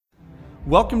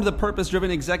Welcome to the Purpose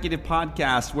Driven Executive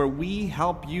Podcast, where we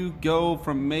help you go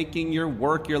from making your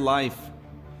work your life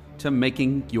to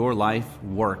making your life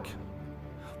work.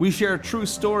 We share true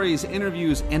stories,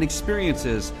 interviews, and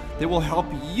experiences that will help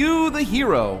you, the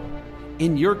hero,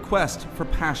 in your quest for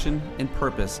passion and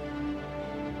purpose.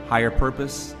 Higher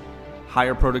purpose,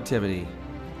 higher productivity.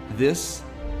 This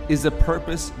is the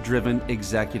Purpose Driven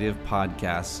Executive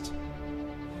Podcast.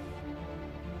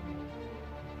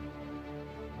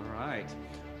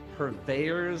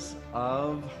 Purveyors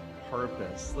of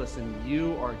purpose. Listen,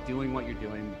 you are doing what you're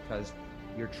doing because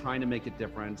you're trying to make a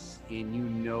difference and you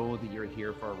know that you're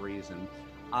here for a reason.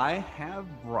 I have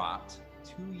brought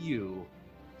to you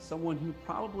someone who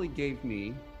probably gave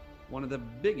me one of the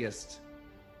biggest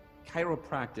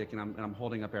chiropractic, and I'm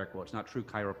holding up air quotes, not true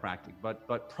chiropractic,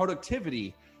 but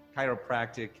productivity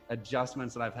chiropractic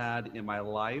adjustments that I've had in my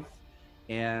life.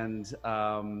 And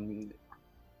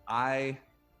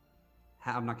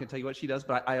I'm not going to tell you what she does,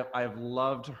 but I've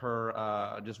loved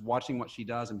her, just watching what she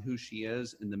does and who she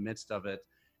is in the midst of it.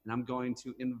 And I'm going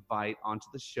to invite onto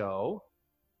the show,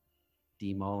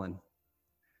 Dee Mullen.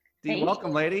 Dee,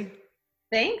 welcome, lady.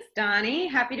 Thanks, Donnie.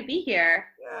 Happy to be here.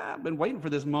 Yeah, I've been waiting for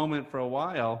this moment for a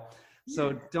while.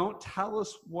 So don't tell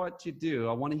us what you do.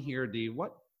 I want to hear, Dee,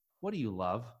 what do you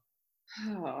love?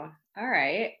 Oh, all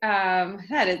right.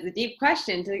 That is a deep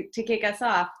question to kick us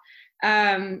off.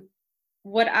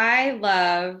 What I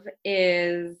love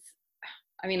is,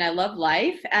 I love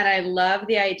life, and I love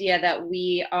the idea that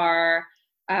we are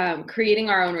creating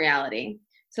our own reality.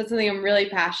 So it's something I'm really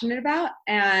passionate about,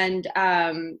 and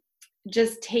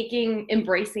just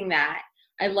embracing that.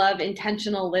 I love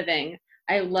intentional living.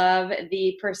 I love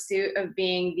the pursuit of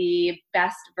being the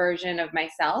best version of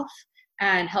myself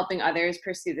and helping others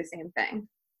pursue the same thing.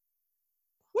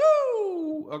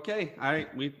 Woo! Okay, all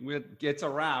right, we it's a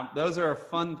wrap. Those are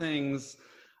fun things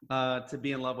to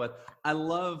be in love with. I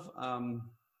love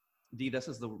Dee. This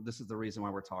is the reason why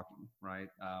we're talking, right?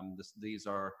 These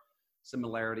are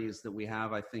similarities that we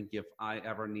have. I think if I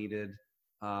ever needed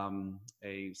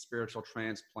a spiritual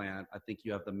transplant, I think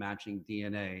you have the matching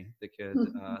DNA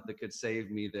that could save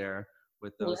me there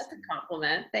with those. Well, that's a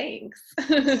compliment. Thanks.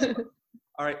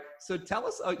 All right, so tell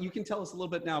us. You can tell us a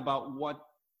little bit now about what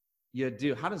you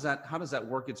do. How does that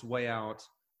work its way out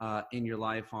in your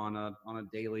life on a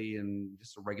daily and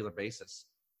just a regular basis?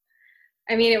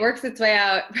 It works its way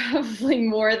out probably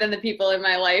more than the people in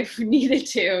my life needed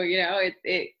to.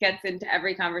 It gets into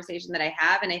every conversation that I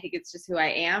have, and I think it's just who I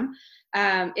am.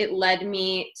 It led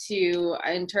me to,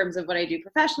 in terms of what I do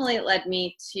professionally, it led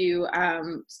me to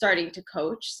starting to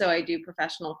coach. So I do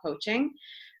professional coaching.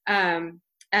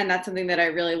 And that's something that I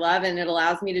really love, and it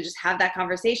allows me to just have that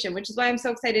conversation, which is why I'm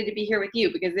so excited to be here with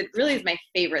you, because it really is my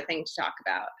favorite thing to talk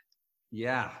about.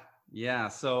 Yeah.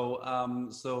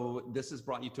 So this has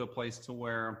brought you to a place to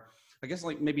where, I guess,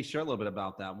 like, maybe share a little bit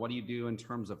about that. What do you do in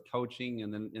terms of coaching,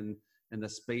 and then in the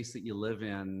space that you live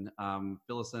in?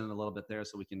 Fill us in a little bit there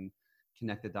so we can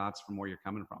connect the dots from where you're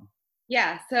coming from.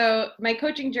 Yeah, so my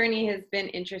coaching journey has been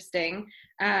interesting.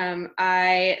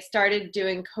 I started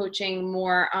doing coaching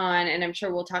more on, and I'm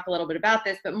sure we'll talk a little bit about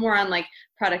this, but more on like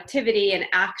productivity and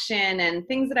action and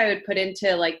things that I would put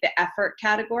into like the effort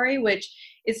category, which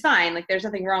is fine. Like, there's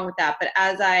nothing wrong with that. But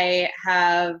as I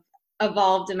have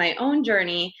evolved in my own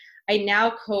journey, I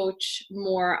now coach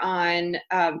more on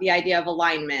the idea of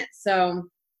alignment. So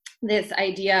this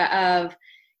idea of,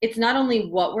 it's not only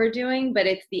what we're doing, but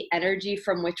it's the energy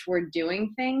from which we're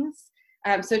doing things.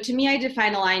 So to me, I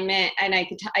define alignment, and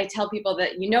I tell people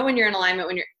that, when you're in alignment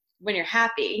when you're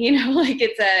happy, like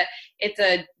it's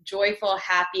a joyful,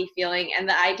 happy feeling. And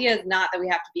the idea is not that we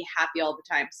have to be happy all the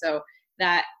time. So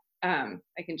that I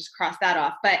can just cross that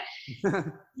off. But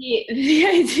the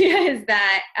idea is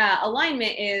that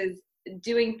alignment is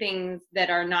doing things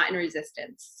that are not in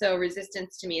resistance. So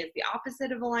resistance to me is the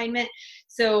opposite of alignment.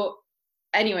 So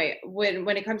anyway,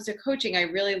 when it comes to coaching, I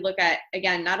really look at,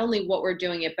 again, not only what we're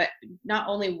doing it, but not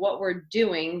only what we're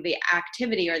doing, the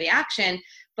activity or the action,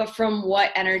 but from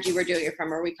what energy we're doing it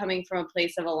from. Are we coming from a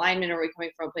place of alignment, or are we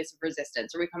coming from a place of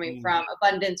resistance? Are we coming from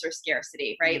abundance or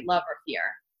scarcity, right? Love or fear?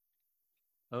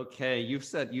 Okay, you've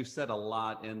said a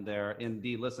lot in there.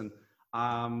 Indeed, listen,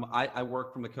 I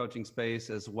work from the coaching space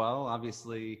as well.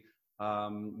 Obviously,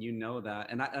 that,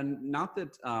 and not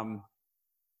that.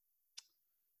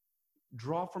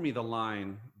 Draw for me the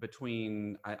line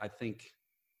between, I think,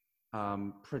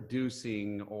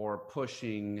 producing or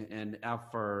pushing and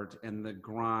effort and the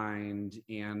grind,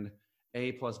 and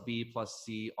A plus B plus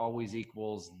C always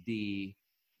equals D.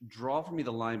 Draw for me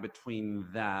the line between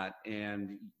that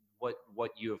and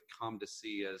what you have come to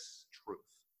see as truth.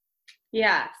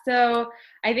 Yeah. So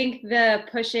I think the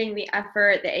pushing the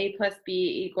effort, the A plus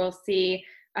B equals C,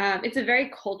 it's a very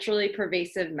culturally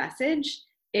pervasive message.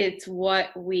 It's what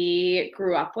we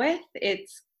grew up with.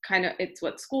 It's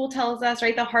what school tells us,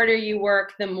 right? The harder you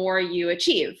work, the more you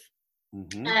achieve.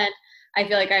 Mm-hmm. And I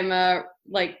feel like I'm a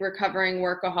like recovering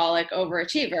workaholic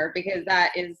overachiever because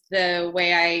that is the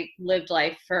way I lived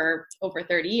life for over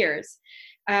 30 years.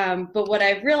 But what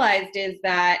I've realized is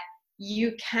that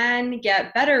you can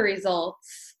get better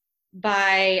results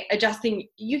by adjusting.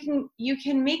 You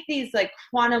can make these like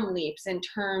quantum leaps in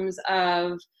terms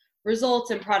of results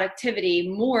and productivity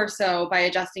more so by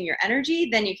adjusting your energy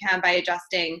than you can by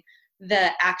adjusting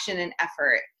the action and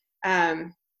effort.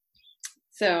 Um,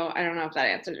 so I don't know if that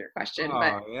answers your question,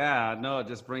 but Oh yeah, no, it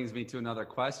just brings me to another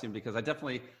question because I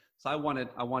definitely, so I want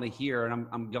to hear, and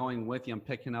I'm going with you. I'm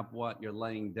picking up what you're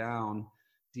laying down.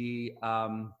 The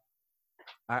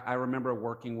I remember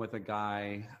working with a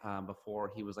guy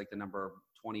before he was like the number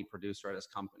 20 producer at his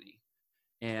company,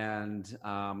 and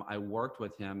I worked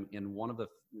with him in one of the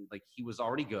like he was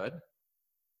already good,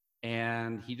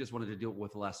 and he just wanted to do it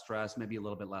with less stress, maybe a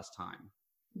little bit less time.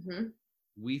 mhm,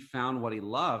 We found what he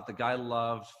loved. The guy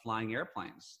loved flying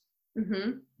airplanes. mhm,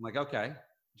 I'm like, okay,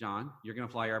 John, you're going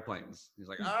to fly airplanes. He's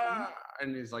like, mhm. ah,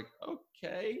 and he's like,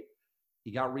 okay.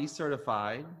 He got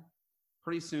recertified.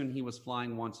 Pretty soon he was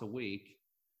flying once a week.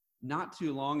 Not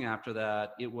too long after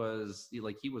that, it was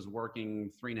like he was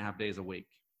working 3.5 days a week.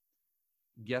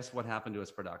 Guess what happened to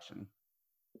his production?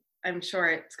 I'm sure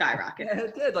it Yeah, skyrocketed.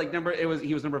 it did. Like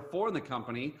he was number 4 in the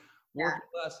company, Yeah, working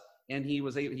less, and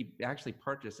he actually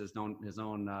purchased his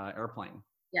own airplane.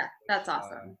 yeah, that's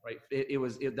awesome. Right,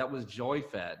 that was joy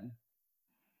fed.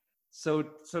 So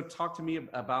talk to me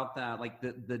about that, like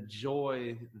the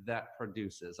joy that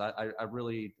produces.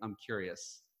 I'm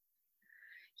curious.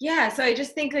 Yeah, so I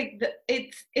just think like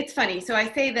it's funny. So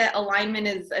I say that alignment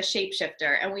is a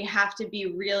shapeshifter, and we have to be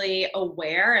really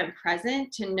aware and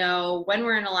present to know when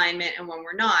we're in alignment and when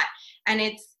we're not. And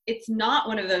it's not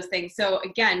one of those things. So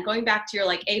again, going back to your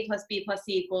like A plus B plus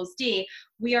C equals D,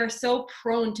 we are so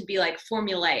prone to be like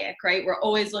formulaic, right? We're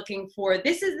always looking for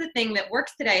this is the thing that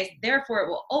works today, therefore it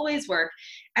will always work.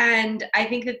 And I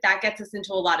think that that gets us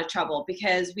into a lot of trouble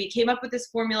because we came up with this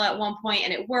formula at one point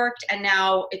and it worked, and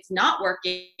now it's not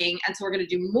working. And so we're going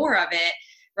to do more of it,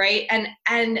 right?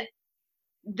 And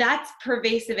that's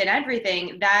pervasive in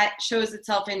everything. That shows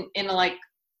itself in a, like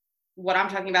what I'm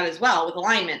talking about as well with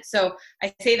alignment. So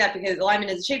I say that because alignment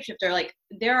is a shapeshifter. Like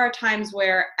there are times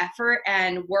where effort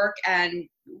and work and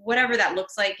whatever that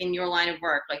looks like in your line of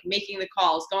work, like making the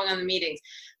calls, going on the meetings,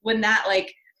 when that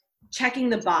like checking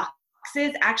the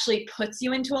boxes actually puts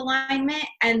you into alignment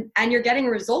and you're getting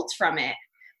results from it,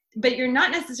 but you're not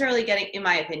necessarily getting, in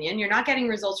my opinion, you're not getting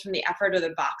results from the effort or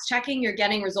the box checking. You're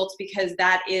getting results because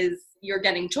you're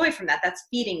getting joy from that. That's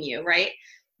feeding you, right?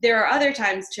 There are other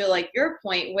times, to like your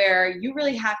point, where you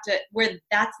really have to, where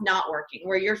that's not working,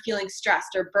 where you're feeling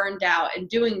stressed or burned out, and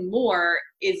doing more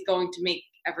is going to make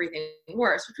everything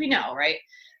worse, which we know, right?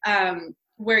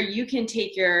 Where you can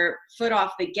take your foot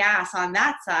off the gas on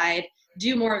that side,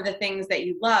 do more of the things that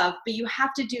you love, but you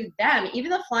have to do them.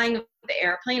 Even the flying of the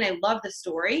airplane, I love the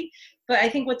story, but I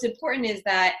think what's important is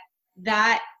that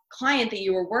client that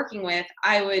you were working with,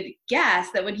 I would guess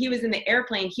that when he was in the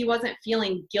airplane, he wasn't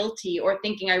feeling guilty or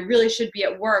thinking I really should be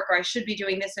at work or I should be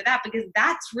doing this or that, because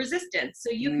that's resistance.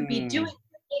 So you could be doing Mm,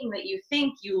 the thing that you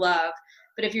think you love,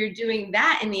 but if you're doing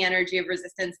that in the energy of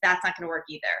resistance, that's not going to work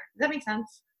either. Does that make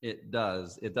sense? it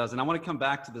does. It does. And I want to come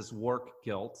back to this work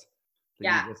guilt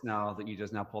Yeah. that you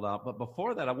just now pulled out. But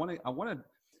before that, I want to,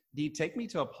 do you take me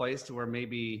to a place to where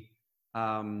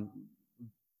um,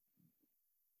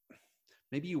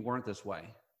 maybe you weren't this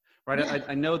way, right? Yeah.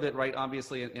 I know that, right?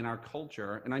 Obviously in our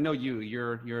culture, and I know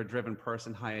you're a driven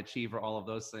person, high achiever, all of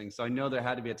those things. So I know there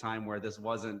had to be a time where this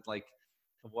wasn't like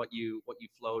what you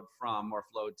flowed from or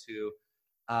flowed to.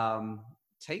 Um,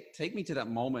 take me to that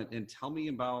moment and tell me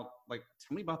about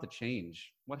the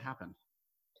change. What happened?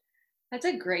 That's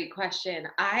a great question.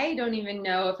 I don't even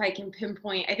know if I can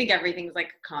pinpoint. I think everything's like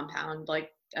a compound like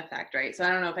effect, right? So I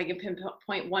don't know if I can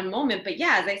pinpoint one moment, but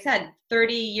yeah, as I said,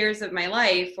 30 years of my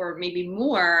life or maybe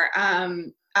more,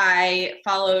 I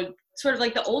followed sort of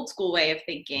like the old school way of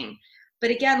thinking.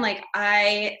 But again, like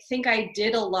I think I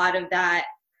did a lot of that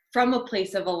from a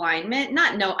place of alignment.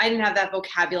 Not no, I didn't have that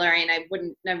vocabulary, and I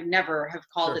would never have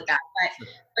called it Sure, that, sure.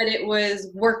 but it was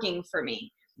working for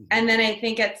me. Mhm. And then I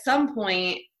think at some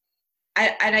point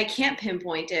and I can't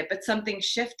pinpoint it, but something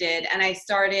shifted, and I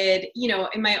started,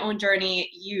 in my own journey.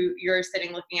 You're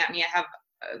sitting looking at me. I have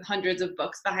hundreds of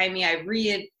books behind me. I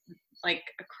read like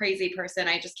a crazy person.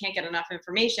 I just can't get enough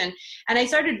information. And I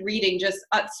started reading just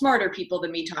smarter people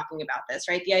than me talking about this,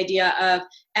 right? The idea of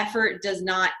effort does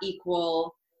not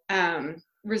equal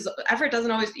effort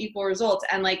doesn't always equal results,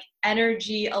 and like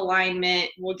energy alignment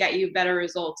will get you better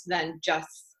results than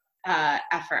just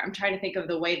effort. I'm trying to think of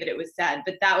the way that it was said,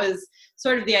 but that was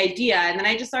sort of the idea. And then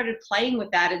I just started playing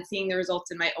with that and seeing the results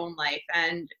in my own life.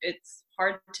 And it's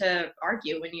hard to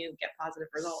argue when you get positive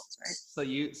results, right?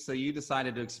 So you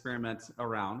decided to experiment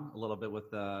around a little bit with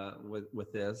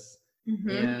this. Mm-hmm.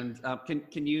 And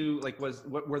can you, like,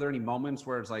 were there any moments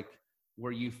where it's like,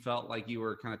 where you felt like you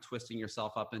were kind of twisting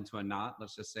yourself up into a knot,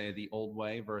 let's just say the old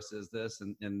way versus this,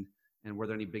 and were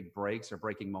there any big breaks or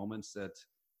breaking moments that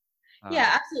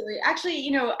yeah, absolutely.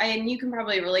 Actually, and you can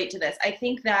probably relate to this. I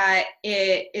think that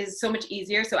it is so much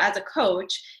easier. So as a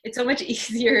coach, it's so much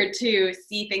easier to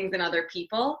see things in other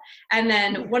people. And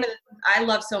then one of the things I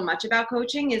love so much about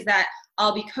coaching is that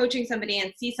I'll be coaching somebody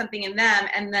and see something in them.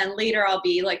 And then later I'll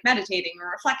be like meditating or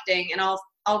reflecting, and I'll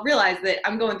realize that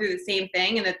I'm going through the same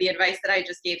thing, and that the advice that I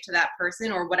just gave to that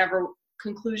person or whatever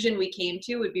conclusion we came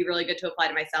to would be really good to apply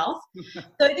to myself.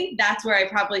 So I think that's where I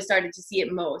probably started to see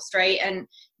it most, right? And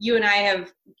you and I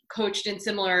have coached in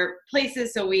similar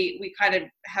places, so we kind of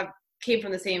came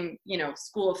from the same,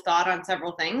 school of thought on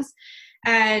several things.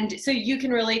 And so you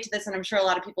can relate to this, and I'm sure a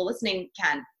lot of people listening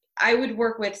can. I would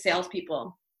work with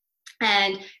salespeople,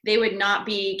 and they would not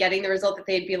be getting the result that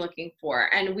they'd be looking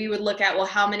for. And we would look at, well,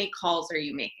 how many calls are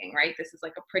you making, right? This is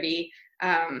like a pretty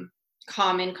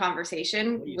common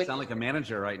conversation. Well, you sound like a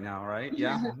manager right now, right?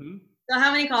 Yeah. Mm-hmm. So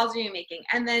how many calls are you making?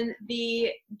 And then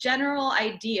the general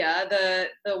idea,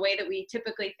 the way that we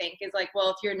typically think is like,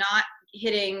 well, if you're not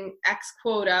hitting X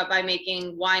quota by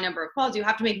making Y number of calls, you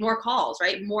have to make more calls,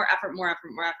 right? More effort, more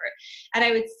effort, more effort. And I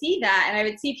would see that, and I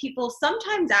would see people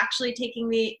sometimes actually taking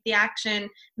the action,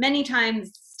 many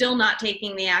times still not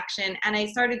taking the action. And I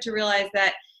started to realize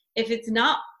that if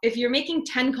you're making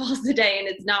 10 calls a day and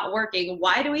it's not working,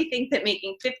 why do we think that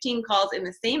making 15 calls in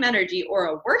the same energy or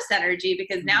a worse energy,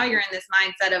 because now you're in this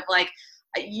mindset of like,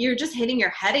 you're just hitting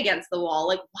your head against the wall.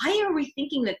 Like, why are we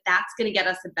thinking that that's going to get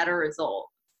us a better result?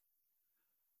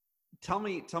 Tell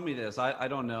me this. I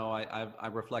don't know. I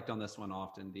reflect on this one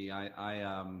often, Dee.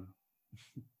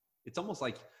 It's almost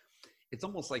like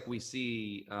we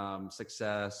see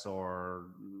success or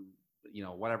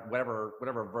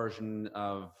whatever version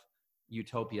of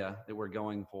utopia that we're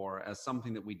going for as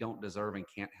something that we don't deserve and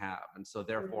can't have. And so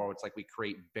therefore it's like we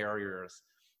create barriers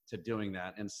to doing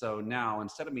that. And so now,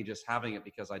 instead of me just having it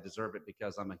because I deserve it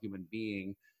because I'm a human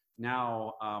being,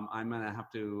 now I'm going to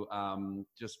have to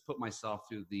just put myself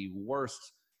through the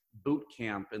worst boot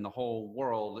camp in the whole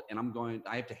world. And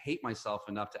I have to hate myself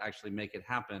enough to actually make it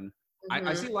happen. Mm-hmm.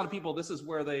 I see a lot of people, this is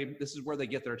where they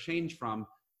get their change from.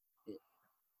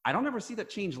 I don't ever see that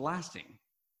change lasting.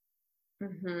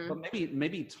 Mm-hmm. But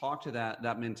maybe talk to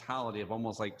that mentality of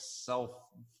almost like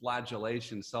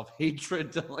self-flagellation,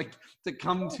 self-hatred to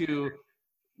come to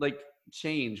like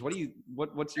change.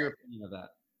 What's your opinion of that?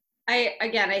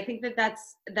 I think that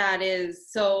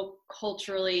is so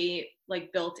culturally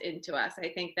like built into us. I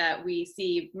think that we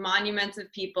see monuments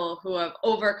of people who have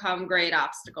overcome great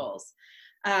obstacles.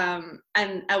 And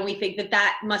we think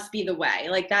that must be the way,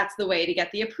 like that's the way to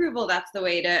get the approval. That's the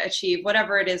way to achieve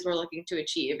whatever it is we're looking to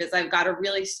achieve, is I've got to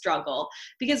really struggle,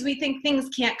 because we think things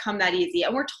can't come that easy.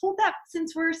 And we're told that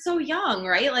since we're so young,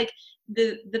 right? Like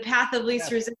the path of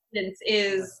least resistance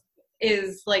is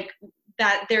like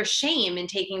that. There's shame in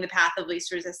taking the path of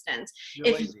least resistance.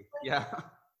 You're lazy. Yeah.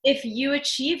 If you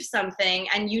achieve something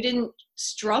and you didn't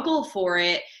struggle for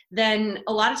it, then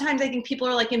a lot of times I think people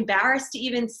are like embarrassed to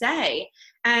even say.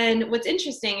 And what's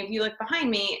interesting, if you look behind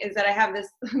me, is that I have this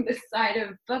side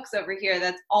of books over here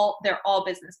they're all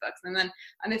business books. And then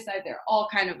on this side, they're all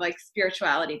kind of like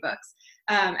spirituality books.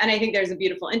 And I think there's a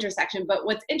beautiful intersection. But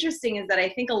what's interesting is that I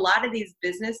think a lot of these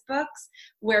business books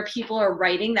where people are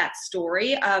writing that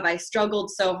story of I struggled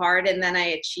so hard and then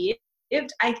I achieved,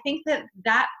 I think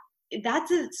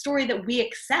that's a story that we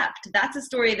accept. That's a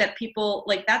story that people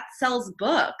like, that sells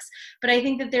books. But I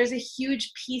think that there's a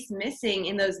huge piece missing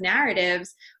in those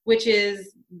narratives, which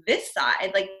is this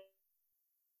side. Like,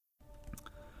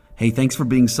 hey, thanks for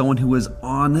being someone who is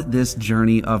on this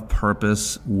journey of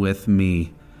purpose with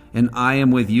me. And I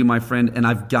am with you, my friend, and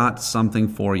I've got something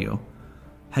for you.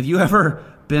 Have you ever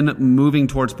been moving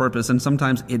towards purpose and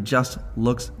sometimes it just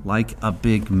looks like a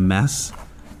big mess?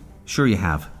 Sure you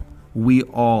have. We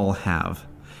all have.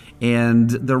 And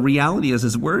the reality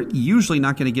is we're usually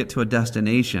not going to get to a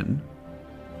destination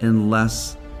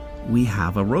unless we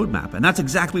have a roadmap. And that's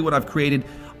exactly what I've created.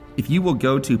 If you will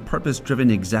go to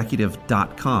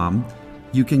purposedrivenexecutive.com,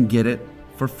 you can get it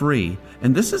for free.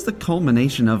 And this is the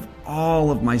culmination of all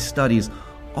of my studies,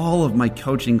 all of my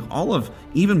coaching, all of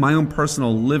even my own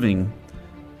personal living.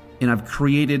 And I've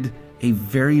created a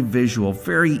very visual,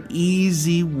 very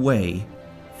easy way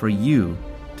for you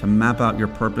to map out your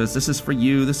purpose. This is for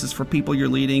you. This is for people you're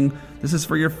leading. This is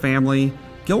for your family.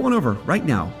 Go on over right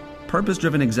now,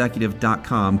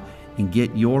 purposedrivenexecutive.com, and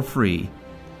get your free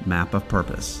map of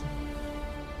purpose.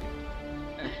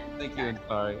 Thank you.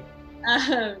 Sorry.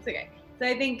 It's okay. So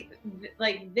I think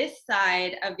like this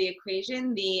side of the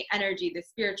equation, the energy, the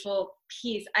spiritual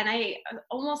piece, and I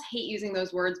almost hate using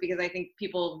those words because I think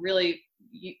people really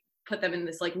put them in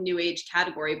this like new age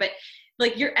category, but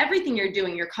like everything you're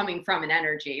doing, you're coming from an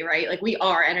energy, right? Like we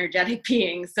are energetic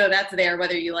beings. So that's there,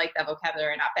 whether you like that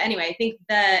vocabulary or not. But anyway, I think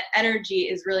the energy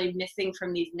is really missing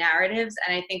from these narratives.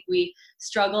 And I think we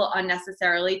struggle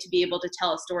unnecessarily to be able to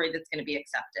tell a story that's going to be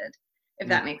accepted, if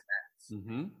that makes sense.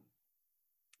 Mm-hmm.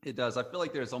 It does. I feel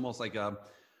like there's almost like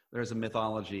there's a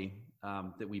mythology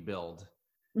that we build,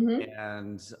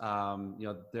 and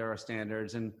there are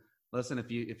standards. And listen,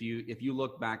 if you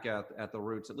look back at the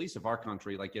roots, at least of our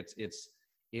country, like it's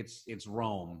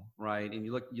Rome, right? And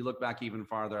you look back even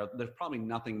farther, there's probably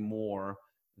nothing more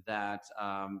that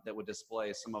would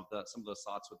display some of those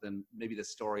thoughts within maybe the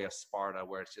story of Sparta,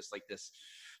 where it's just like this,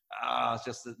 it's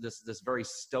just this very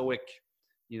stoic,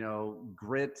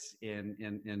 grit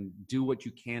and do what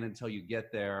you can until you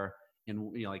get there.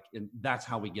 And and that's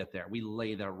how we get there. We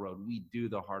lay that road. We do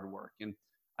the hard work. And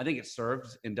I think it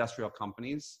served industrial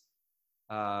companies,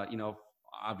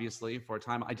 obviously for a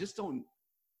time. I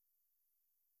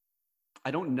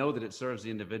don't know that it serves the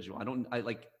individual.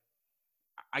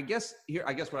 I guess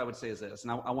what I would say is this,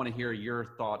 and I want to hear your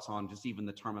thoughts on just even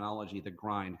the terminology, the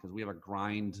grind, because we have a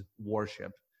grind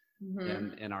worship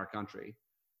in our country.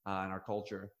 In our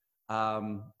culture.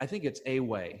 I think it's a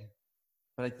way,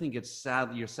 but I think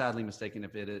you're sadly mistaken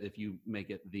if you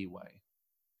make it the way.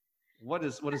 What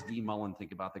does Dee Mullen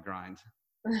think about the grind?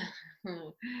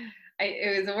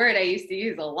 It was a word I used to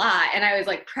use a lot, and I was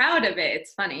like proud of it.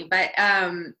 It's funny, but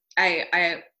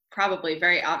I probably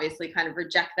very obviously kind of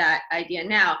reject that idea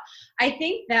now. I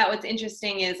think that what's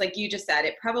interesting is, like you just said,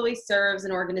 it probably serves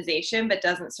an organization, but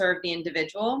doesn't serve the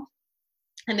individual.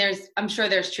 And I'm sure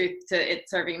there's truth to it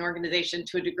serving an organization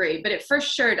to a degree, but it for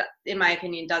sure, in my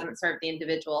opinion, doesn't serve the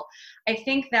individual. I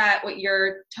think that what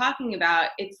you're talking about,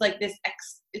 it's like this,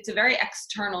 it's a very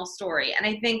external story. And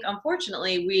I think,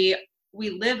 unfortunately, we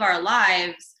live our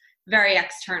lives very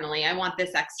externally. I want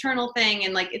this external thing.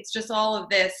 And like, it's just all of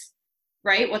this,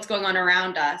 right? What's going on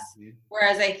around us.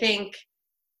 Whereas I think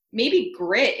maybe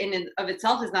grit in and of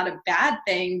itself is not a bad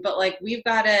thing, but like, we've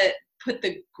got to put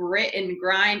the grit and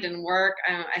grind and work.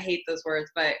 I hate those words,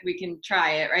 but we can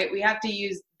try it, right? We have to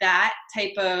use that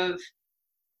type of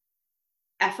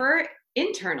effort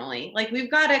internally. Like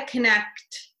we've got to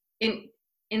connect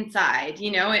inside,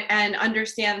 and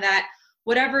understand that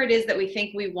whatever it is that we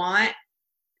think we want,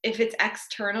 if it's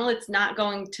external, it's not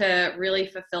going to really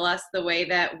fulfill us the way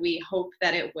that we hope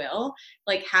that it will.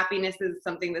 Like happiness is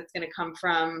something that's going to come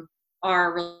from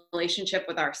our relationship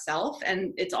with ourself,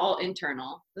 and it's all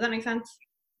internal. Does that make sense?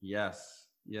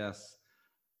 Yes.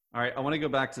 All right. I want to go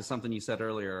back to something you said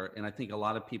earlier. And I think a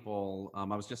lot of people, I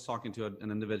was just talking to an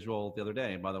individual the other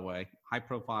day, by the way, high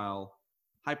profile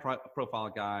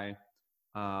guy,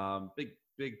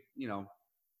 big,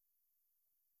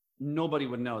 nobody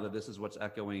would know that this is what's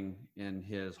echoing in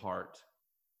his heart,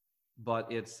 but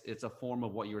it's a form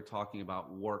of what you were talking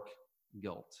about, work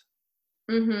guilt.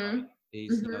 Right?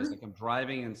 He's like, I'm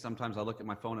driving and sometimes I look at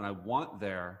my phone and I want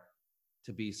there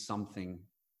to be something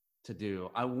to do.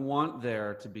 I want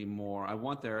there to be more. I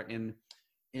want there. And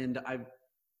I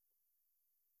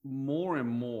more and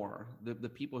more, the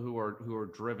people who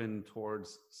are driven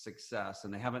towards success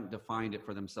and they haven't defined it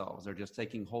for themselves. They're just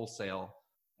taking wholesale,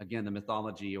 again, the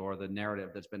mythology or the narrative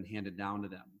that's been handed down to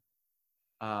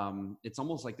them. It's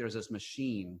almost like there's this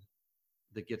machine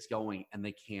that gets going and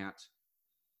they can't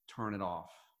turn it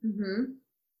off.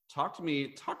 Talk to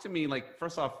me. Like,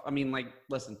 first off, I mean, like,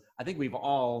 listen, I think we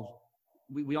all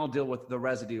deal with the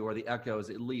residue or the echoes,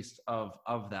 at least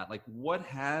of that. Like, what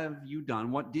have you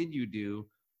done? What did you do?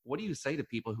 What do you say to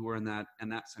people who are in that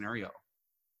scenario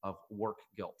of work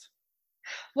guilt?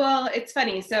 Well, it's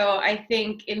funny. So I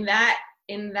think in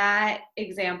that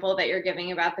example that you're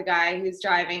giving about the guy who's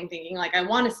driving, thinking like, I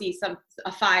want to see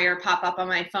a fire pop up on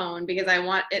my phone because I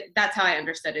want it. That's how I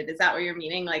understood it. Is that what you're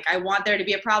meaning? Like, I want there to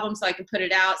be a problem so I can put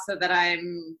it out so that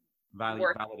I'm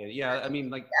validated. Yeah. I mean,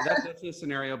 like that's the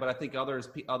scenario, but I think others,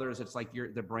 it's like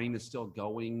the brain is still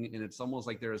going and it's almost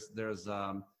like there's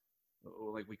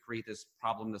like we create this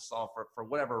problem to solve for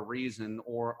whatever reason,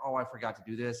 or, oh, I forgot to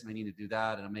do this and I need to do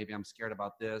that. And maybe I'm scared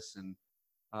about this. And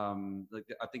like,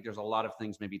 I think there's a lot of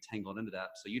things maybe tangled into that.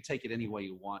 So you take it any way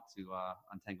you want to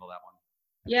untangle that one.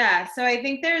 Yeah, so I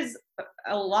think there's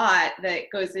a lot that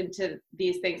goes into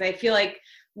these things. I feel like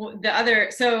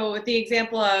so with the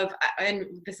example of, and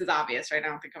this is obvious, right? I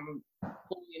don't think I'm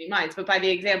blowing any minds, but by the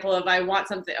example of, I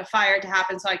want a fire to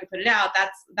happen so I can put it out,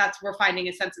 that's we're finding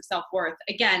a sense of self-worth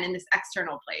again in this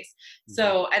external place.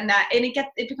 So, and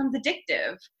it becomes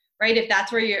addictive, right? If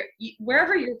that's where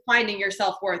wherever you're finding your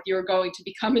self-worth, you're going to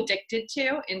become addicted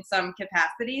to in some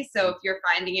capacity. So if you're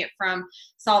finding it from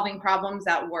solving problems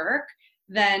at work,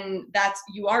 then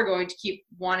you are going to keep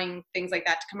wanting things like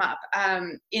that to come up.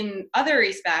 In other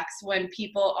respects, when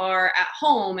people are at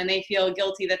home and they feel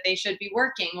guilty that they should be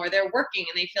working, or they're working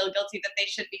and they feel guilty that they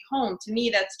should be home, to me,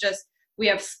 that's just, we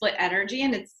have split energy,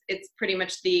 and it's pretty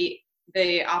much the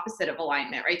opposite of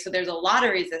alignment, right? So there's a lot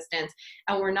of resistance,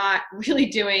 and we're not really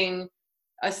doing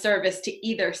a service to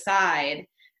either side.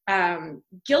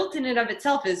 Guilt in and of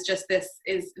itself is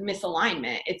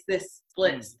misalignment. It's this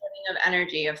splitting of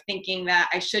energy, of thinking that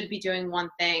I should be doing one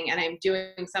thing and I'm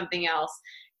doing something else.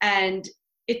 And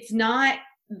it's not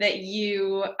that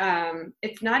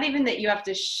it's not even that you have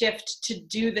to shift to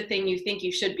do the thing you think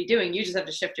you should be doing. You just have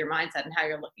to shift your mindset and how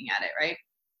you're looking at it, right?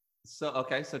 So,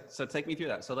 okay. So take me through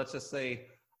that. So let's just say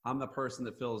I'm the person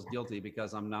that feels guilty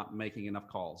because I'm not making enough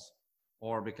calls,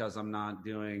 or because I'm not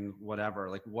doing whatever.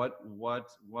 Like, what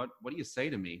do you say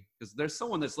to me? Because there's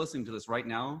someone that's listening to this right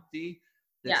now, Dee,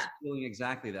 that's feeling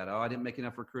exactly that. Oh, I didn't make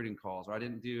enough recruiting calls, or I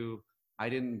didn't do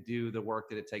the work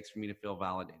that it takes for me to feel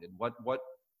validated. What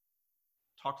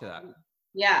talk to that.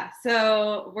 Yeah.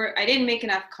 So I didn't make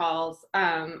enough calls.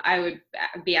 I would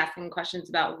be asking questions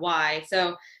about why.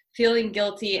 So feeling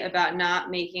guilty about not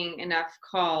making enough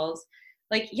calls.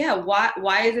 Like, yeah,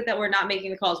 why is it that we're not making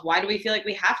the calls? Why do we feel like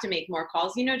we have to make more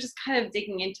calls? Just kind of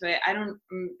digging into it.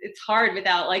 It's hard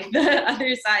without like the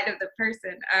other side of the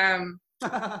person.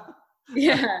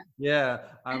 Yeah. Yeah.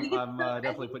 I'm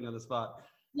definitely putting you on the spot.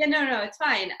 Yeah, no, it's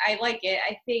fine. I like it.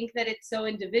 I think that it's so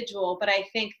individual, but I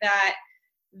think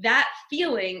that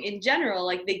feeling in general,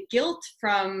 like the guilt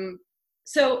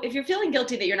so if you're feeling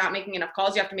guilty that you're not making enough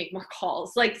calls, you have to make more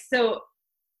calls. Like, so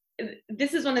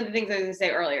this is one of the things I was going to say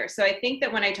earlier. So I think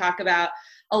that when I talk about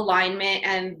alignment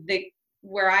and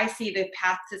where I see the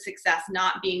path to success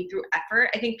not being through effort,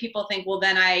 I think people think, well,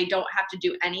 then I don't have to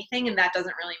do anything, and that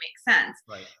doesn't really make sense.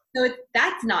 Right. So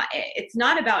that's not it. It's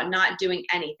not about not doing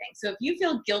anything. So if you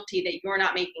feel guilty that you're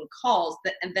not making calls,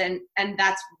 and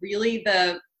that's really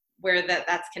where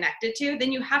that's connected to,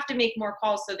 then you have to make more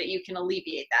calls so that you can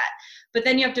alleviate that. But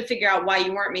then you have to figure out why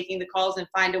you weren't making the calls and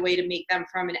find a way to make them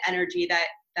from an energy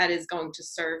that is going to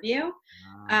serve you.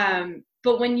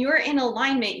 But when you're in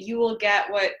alignment, you will get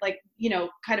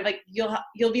kind of like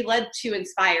you'll be led to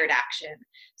inspired action.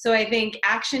 So I think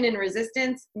action and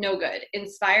resistance, no good.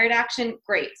 Inspired action,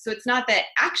 great. So it's not that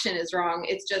action is wrong.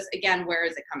 It's just, again, where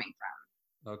is it coming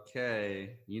from?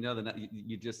 Okay.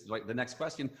 You just like the next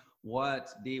question. What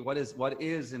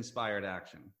is inspired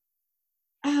action?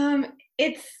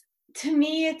 To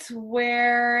me, it's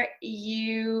where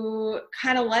you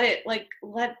kind of let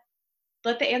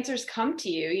the answers come to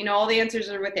you. All the answers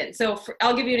are within. So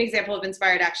I'll give you an example of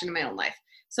inspired action in my own life.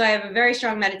 So I have a very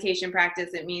strong meditation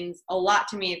practice. It means a lot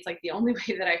to me. It's like the only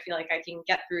way that I feel like I can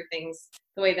get through things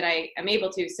the way that I am able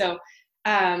to. So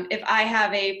if I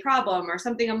have a problem or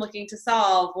something I'm looking to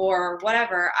solve or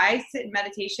whatever, I sit in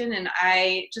meditation and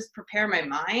I just prepare my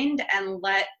mind and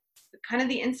let kind of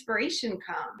the inspiration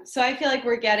come. So I feel like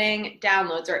we're getting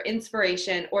downloads or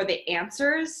inspiration or the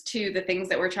answers to the things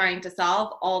that we're trying to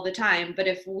solve all the time. But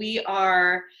if we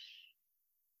are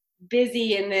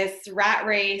busy in this rat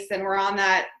race and we're on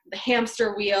that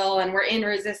hamster wheel and we're in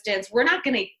resistance, we're not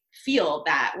going to feel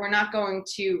that. We're not going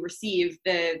to receive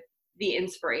the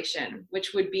inspiration,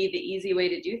 which would be the easy way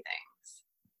to do things.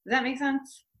 Does that make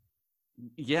sense?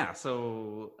 Yeah.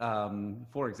 So,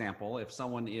 for example, if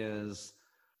someone is,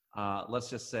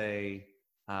 let's just say,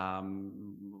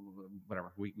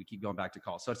 whatever, we keep going back to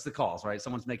calls. So it's the calls, right?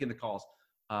 Someone's making the calls.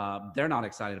 They're not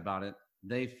excited about it.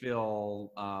 They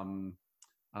feel,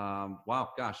 wow,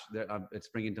 gosh, it's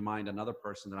bringing to mind another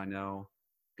person that I know.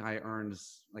 Guy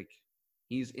earns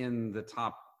he's in the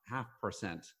top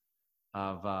 0.5%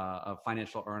 of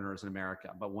financial earners in America.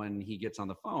 But when he gets on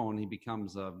the phone, he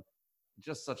becomes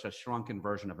just such a shrunken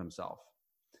version of himself.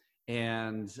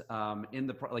 And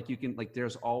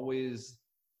there's always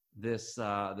this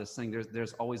thing.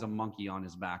 There's always a monkey on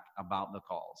his back about the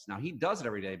calls. Now he does it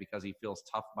every day because he feels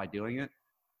tough by doing it.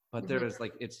 but there's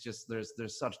like, it's just,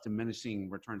 there's such diminishing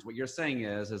returns. What you're saying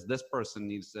is this person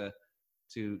needs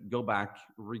to go back,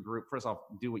 regroup. First off,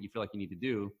 do what you feel like you need to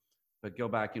do, but go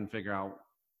back and figure out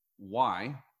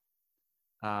why,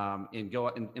 and go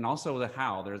and also the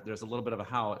how. There's a little bit of a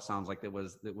how, it sounds like, that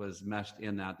was meshed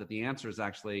in that the answer is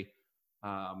actually,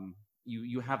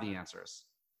 you have the answers.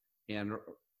 And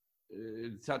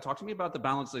talk to me about the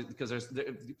balance, because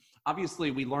obviously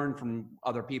we learn from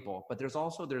other people, but there's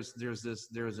also there's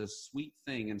this sweet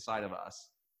thing inside of us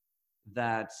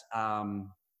that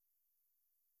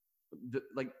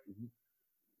like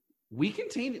we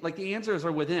contain, like the answers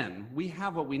are within. We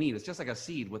have what we need. It's just like a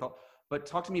seed with all. But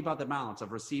talk to me about the balance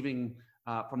of receiving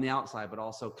from the outside, but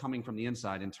also coming from the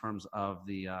inside in terms of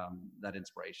the that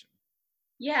inspiration.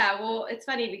 Yeah, well, it's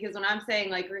funny because when I'm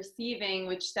saying like receiving,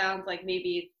 which sounds like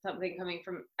maybe something coming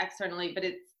from externally, but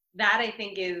it's that I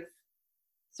think is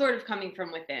sort of coming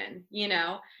from within, you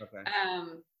know? Okay.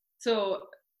 So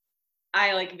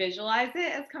I like visualize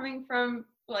it as coming from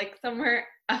like somewhere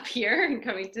up here and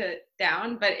coming to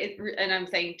down, but and I'm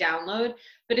saying download,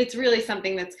 but it's really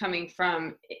something that's coming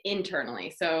from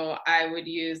internally. So I would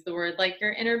use the word like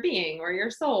your inner being or your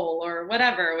soul or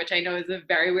whatever, which I know is a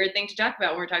very weird thing to talk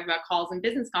about when we're talking about calls and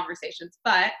business conversations,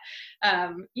 but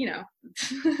you know.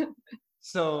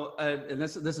 So, and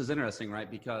this is interesting, right?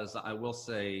 Because I will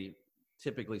say,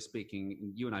 typically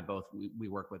speaking, you and I both, we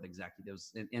work with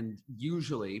executives, and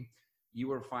usually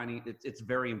you are finding it's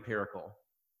very empirical,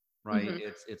 right?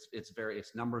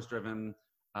 It's numbers driven,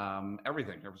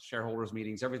 everything, shareholders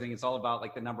meetings, everything. It's all about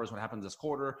like the numbers, what happens this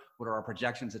quarter, what are our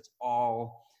projections? It's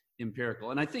all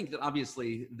empirical. And I think that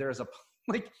obviously there's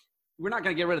like, we're not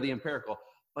going to get rid of the empirical,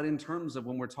 but in terms of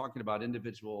when we're talking about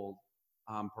individual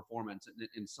performance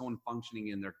and someone functioning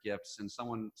in their gifts and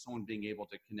someone being able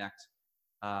to connect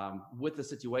with the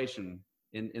situation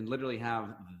and literally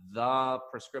have the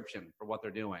prescription for what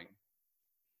they're doing,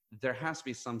 there has to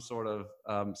be some sort of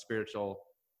spiritual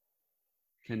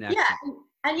connection. Yeah,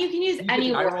 and you can use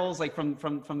any eye rolls like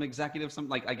from executives. Some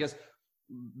like, I guess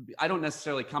I don't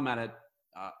necessarily come at it.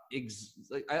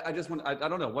 I just want. I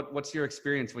don't know. What's your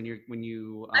experience when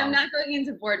you? I'm not going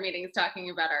into board meetings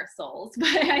talking about our souls, but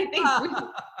I think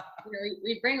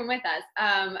we bring them with us.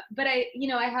 But I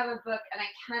have a book and I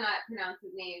cannot pronounce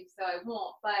his name, so I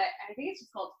won't. But I think it's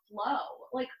just called Flow.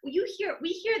 Like we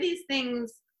hear these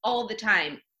things all the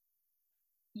time.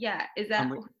 Yeah, is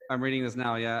that? I'm reading this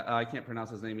now. Yeah, I can't pronounce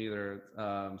his name either,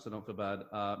 so don't feel bad.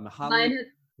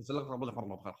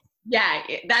 Yeah,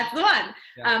 that's the one.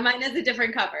 Yeah. Mine has a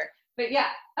different cover, but yeah.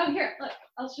 Oh, here, look,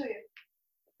 I'll show you.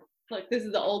 Look, this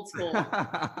is the old school.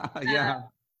 Yeah.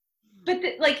 But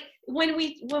like when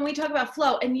we talk about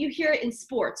flow, and you hear it in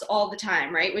sports all the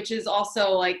time, right? Which is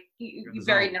also like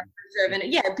very number driven.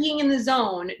 Yeah, being in the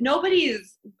zone.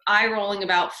 Nobody's eye rolling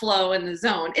about flow in the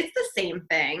zone. It's the same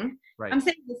thing. Right. I'm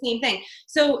saying the same thing.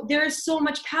 So there is so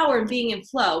much power in being in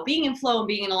flow. Being in flow and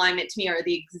being in alignment to me are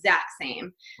the exact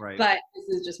same. Right. But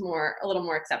this is just a little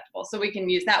more acceptable. So we can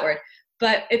use that word.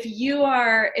 But if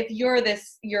your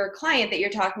client that you're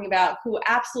talking about who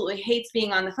absolutely hates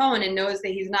being on the phone and knows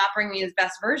that he's not bringing his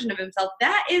best version of himself,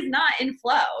 that is not in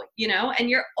flow,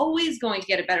 and you're always going to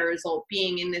get a better result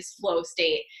being in this flow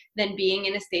state than being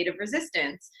in a state of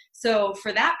resistance. So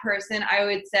for that person, I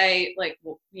would say like,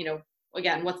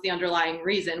 again, what's the underlying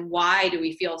reason? Why do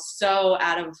we feel so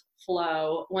out of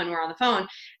flow when we're on the phone?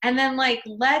 And then like,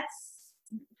 let's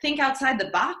think outside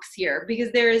the box here,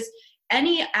 because there's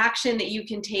any action that you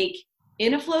can take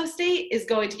in a flow state is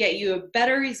going to get you a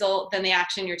better result than the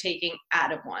action you're taking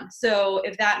out of one. So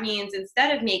if that means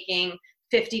instead of making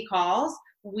 50 calls,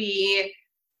 we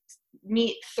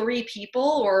meet 3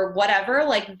 people or whatever,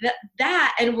 like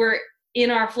that, and we're in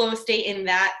our flow state in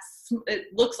that, it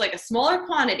looks like a smaller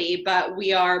quantity, but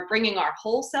we are bringing our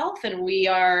whole self and we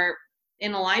are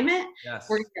in alignment. Yes.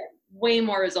 We're going to get way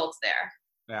more results there.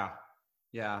 Yeah.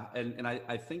 Yeah. And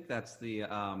I think that's the,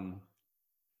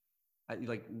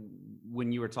 like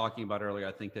when you were talking about earlier,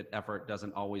 I think that effort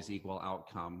doesn't always equal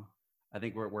outcome. I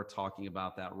think we're talking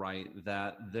about that, right?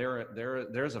 That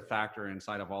there's a factor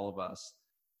inside of all of us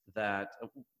that,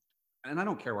 and I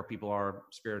don't care where people are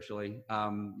spiritually,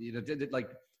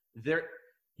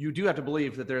 you do have to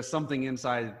believe that there's something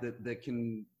inside that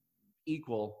can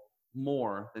equal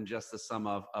more than just the sum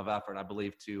of effort, I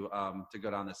believe, to go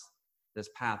down this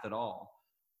path at all.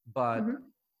 But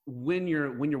when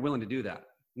you're willing to do that,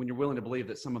 when you're willing to believe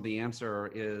that some of the answer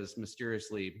is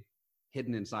mysteriously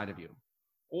hidden inside of you,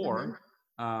 or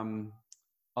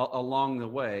along the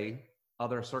way,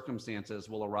 other circumstances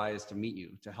will arise to meet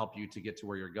you, to help you to get to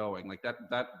where you're going. Like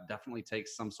that definitely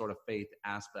takes some sort of faith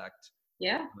aspect.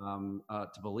 Yeah.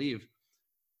 To believe.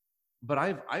 but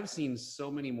I've seen so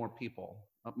many more people,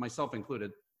 myself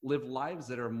included, live lives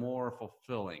that are more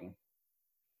fulfilling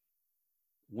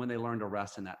when they learn to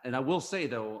rest in that. And I will say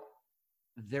though,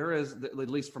 there is, at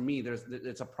least for me,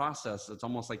 it's a process. It's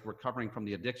almost like recovering from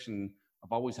the addiction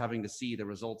of always having to see the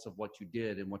results of what you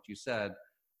did and what you said.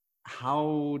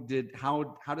 How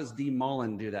does Dee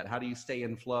Mullen do that? How do you stay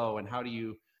in flow, and how do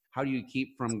you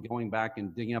keep from going back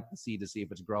and digging up the seed to see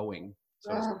if it's growing?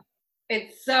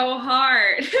 It's so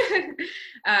hard.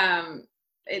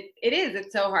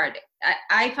 It's so hard.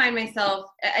 I find myself,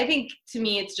 I think to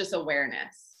me, it's just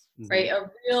awareness, right? A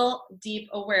real deep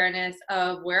awareness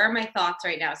of where are my thoughts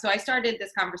right now. So I started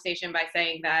this conversation by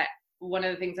saying that one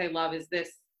of the things I love is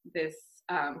this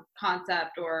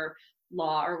concept or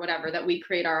law or whatever, that we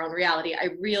create our own reality.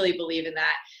 I really believe in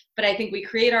that. But I think we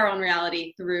create our own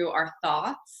reality through our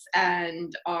thoughts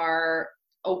and our,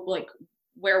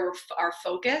 where our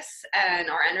focus and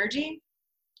our energy.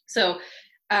 So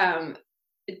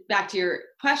back to your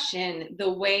question, the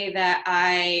way that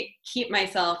I keep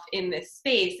myself in this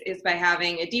space is by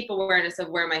having a deep awareness of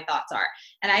where my thoughts are.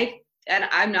 And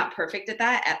I'm not perfect at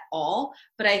that at all,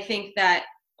 but I think that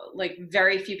like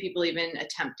very few people even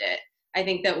attempt it. I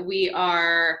think that we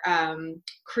are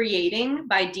creating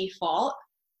by default.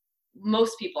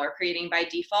 Most people are creating by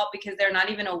default because they're not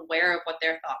even aware of what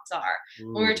their thoughts are.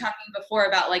 When we were talking before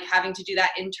about like having to do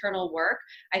that internal work,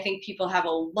 I think people have a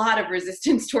lot of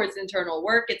resistance towards internal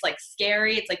work. It's like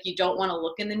scary. It's like you don't want to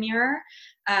look in the mirror.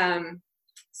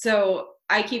 So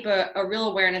I keep a real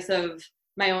awareness of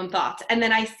my own thoughts. And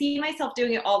then I see myself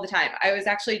doing it all the time. I was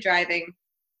actually driving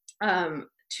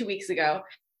 2 weeks ago,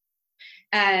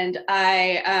 and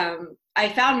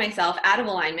I found myself out of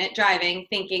alignment driving,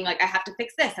 thinking like, I have to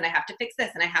fix this and I have to fix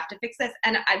this and I have to fix this.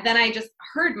 And then I just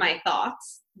heard my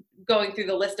thoughts going through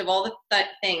the list of all the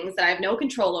things that I have no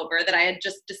control over, that I had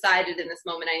just decided in this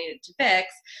moment I needed to fix,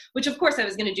 which of course I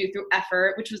was going to do through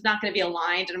effort, which was not going to be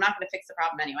aligned, and I'm not going to fix the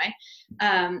problem anyway.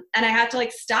 And I had to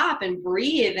like stop and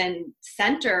breathe and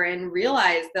center and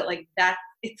realize that like that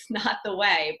it's not the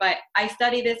way. But I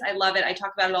study this. I love it. I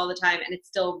talk about it all the time, and it's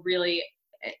still really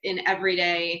in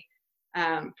everyday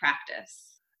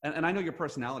practice. And I know your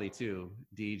personality too,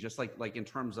 Dee, just like in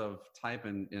terms of type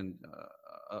and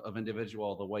of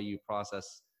individual, the way you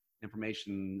process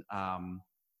information,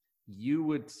 you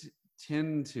would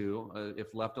tend to, if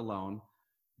left alone,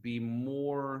 be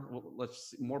more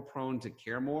prone to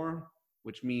care more,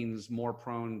 which means more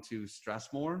prone to stress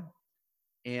more.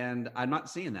 And I'm not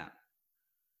seeing that.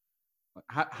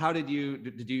 How did you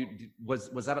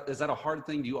is that a hard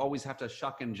thing? Do you always have to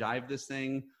shuck and jive this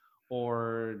thing?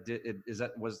 Or is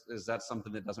that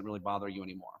something that doesn't really bother you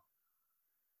anymore?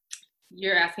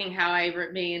 You're asking how I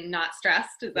remain not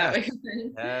stressed? Is that what you're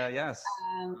saying? Yes.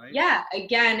 Right. Yeah.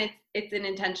 Again, it's an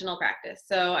intentional practice.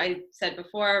 So I said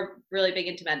before, really big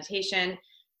into meditation,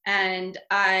 and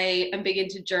I am big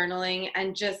into journaling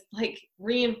and just like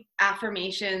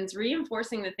affirmations,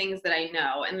 reinforcing the things that I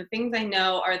know. And the things I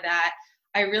know are that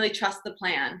I really trust the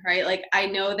plan, right? Like I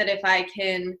know that if I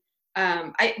can,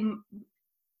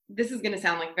 this is going to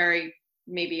sound like very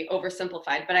maybe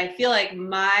oversimplified, but I feel like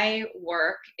my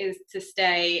work is to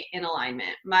stay in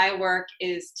alignment. My work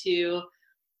is to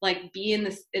like be in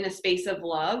a space of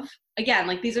love. Again,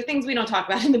 like these are things we don't talk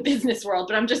about in the business world,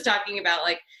 but I'm just talking about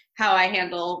like how I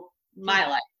handle my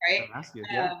life, right?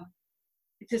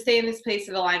 To stay in this place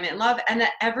of alignment and love, and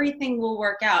that everything will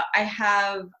work out. I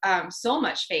have so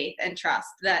much faith and trust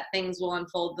that things will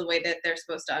unfold the way that they're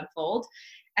supposed to unfold.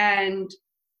 And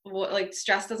like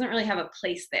stress doesn't really have a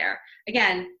place there.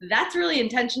 Again, that's really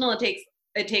intentional.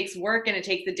 It takes work and it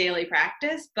takes the daily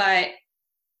practice, but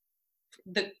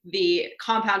the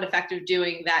compound effect of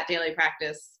doing that daily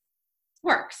practice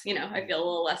works. You know, I feel a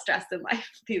little less stressed in life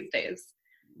these days.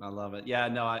 I love it. Yeah,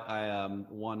 no, I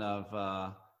one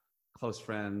of close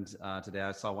friend today,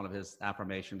 I saw one of his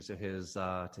affirmations to his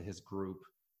group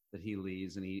that he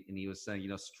leads, and he was saying, you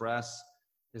know, stress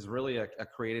is really a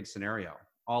created scenario.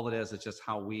 All it is just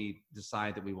how we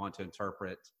decide that we want to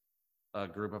interpret a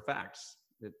group of facts.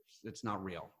 It's not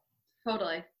real.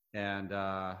 Totally. And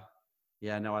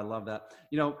yeah, no, I love that.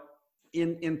 You know,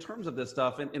 in terms of this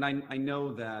stuff, and I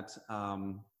know that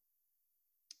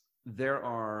there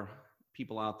are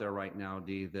people out there right now,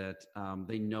 Dee, that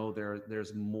they know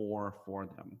there's more for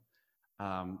them.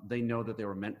 They know that they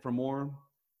were meant for more.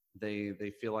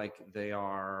 They feel like they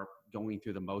are going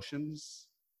through the motions.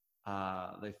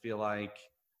 They feel like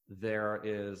there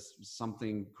is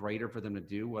something greater for them to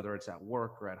do, whether it's at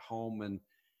work or at home,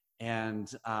 and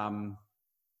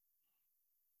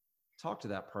talk to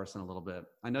that person a little bit.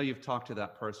 I know you've talked to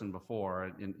that person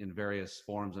before in various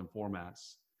forms and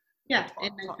formats. Yeah,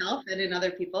 in myself and in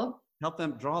other people. Help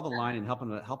them draw the line and help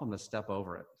them to step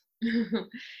over it.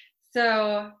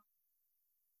 So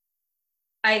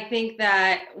I think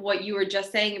that what you were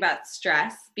just saying about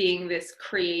stress being this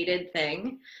created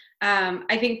thing,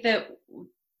 I think that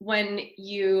when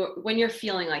you're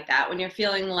feeling like that, when you're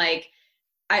feeling like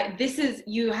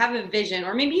you have a vision,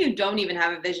 or maybe you don't even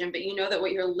have a vision, but you know that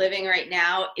what you're living right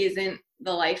now isn't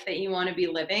the life that you want to be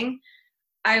living.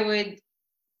 I would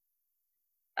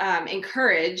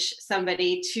encourage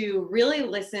somebody to really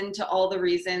listen to all the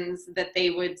reasons that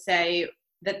they would say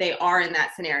that they are in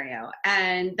that scenario.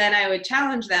 And then I would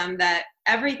challenge them that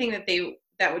everything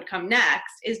that would come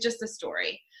next is just a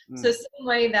story. So same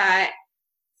way that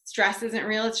stress isn't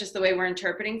real, it's just the way we're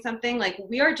interpreting something. Like,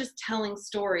 we are just telling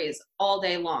stories all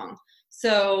day long.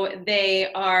 So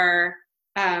they are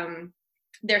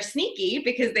they're sneaky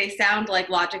because they sound like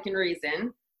logic and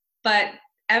reason, but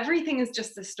everything is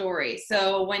just a story.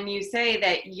 So when you say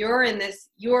that you're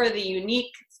the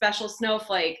unique special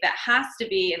snowflake that has to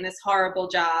be in this horrible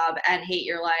job and hate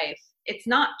your life, it's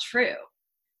not true.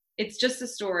 It's just a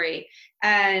story.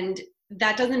 And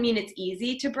that doesn't mean it's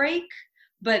easy to break,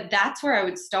 but that's where I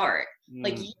would start.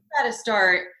 Like, you got to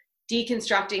start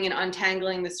deconstructing and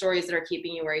untangling the stories that are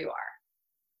keeping you where you are.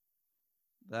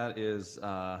 That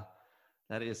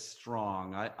is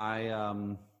strong.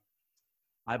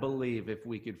 I believe if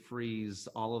we could freeze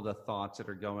all of the thoughts that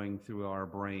are going through our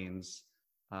brains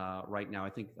right now, I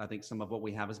think some of what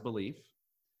we have is belief,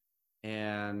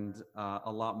 and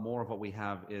a lot more of what we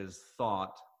have is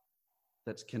thought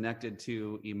that's connected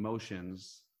to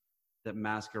emotions that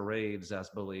masquerades as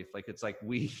belief. Like, it's like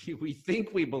we think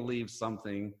we believe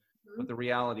something, but the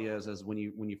reality is when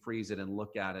you freeze it and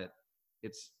look at it,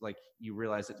 it's like you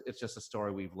realize it's just a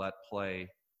story we've let play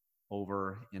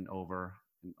over and over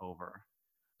and over.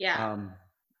 Yeah.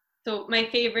 So my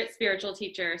favorite spiritual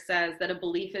teacher says that a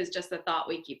belief is just a thought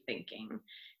we keep thinking.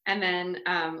 And then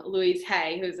Louise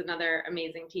Hay, who's another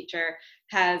amazing teacher,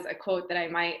 has a quote that I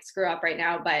might screw up right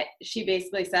now, but she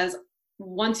basically says,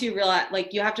 once you realize,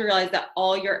 like, you have to realize that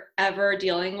all you're ever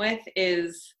dealing with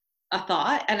is a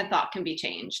thought, and a thought can be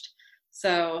changed.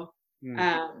 So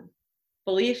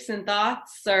beliefs and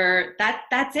thoughts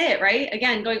that's it, right?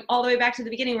 Again, going all the way back to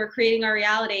the beginning, we're creating our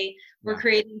reality. We're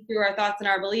creating through our thoughts and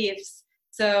our beliefs.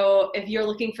 So if you're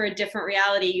looking for a different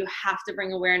reality, you have to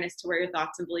bring awareness to where your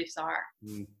thoughts and beliefs are.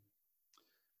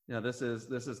 Yeah, this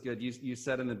is good. You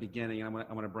said in the beginning, I'm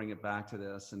going to bring it back to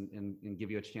this and give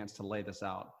you a chance to lay this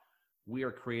out. We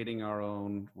are creating our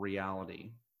own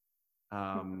reality.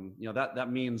 That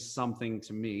means something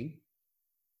to me.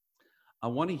 I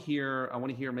want to hear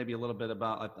maybe a little bit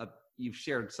about, you've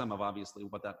shared some of obviously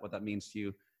what that means to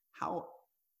you.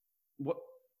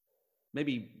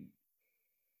 Maybe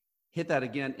hit that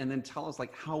again, and then tell us,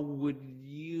 like, how would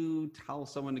you tell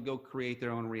someone to go create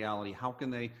their own reality? How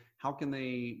can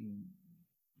they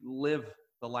live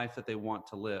the life that they want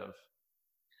to live?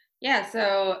 Yeah,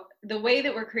 so the way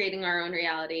that we're creating our own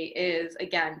reality is,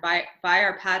 again, by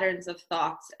our patterns of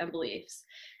thoughts and beliefs.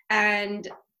 And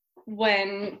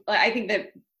when I think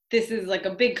that this is like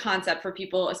a big concept for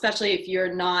people, especially if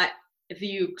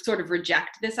you sort of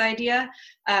reject this idea,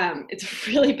 it's a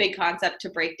really big concept to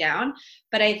break down.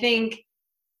 But I think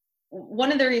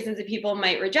one of the reasons that people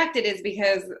might reject it is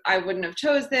because I wouldn't have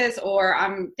chose this, or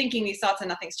I'm thinking these thoughts and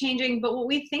nothing's changing. But what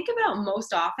we think about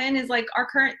most often is like our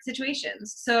current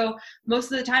situations. So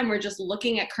most of the time we're just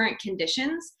looking at current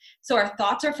conditions. So our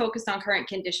thoughts are focused on current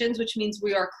conditions, which means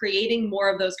we are creating more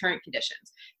of those current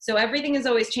conditions. So everything is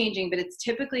always changing, but it's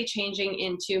typically changing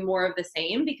into more of the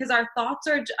same, because our thoughts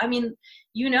are, I believe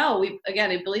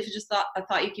it's just a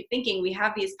thought you keep thinking. We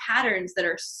have these patterns that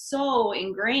are so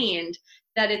ingrained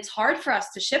that it's hard for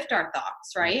us to shift our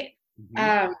thoughts, right?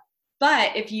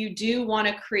 But if you do want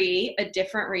to create a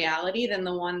different reality than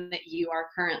the one that you are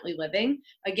currently living,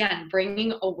 again,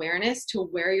 bringing awareness to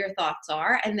where your thoughts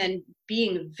are and then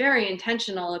being very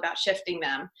intentional about shifting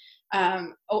them.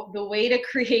 The way to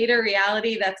create a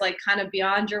reality that's like kind of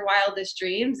beyond your wildest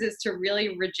dreams is to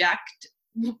really reject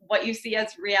what you see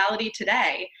as reality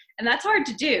today. And that's hard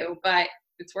to do, but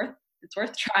it's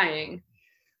worth trying.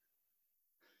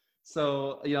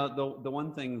 So, the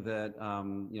one thing that,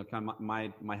 kind of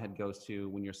my head goes to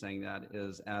when you're saying that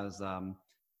is, as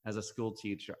a school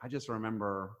teacher, I just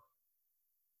remember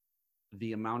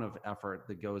the amount of effort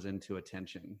that goes into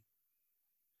attention,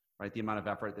 right? The amount of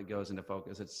effort that goes into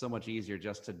focus. It's so much easier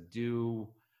just to do,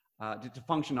 to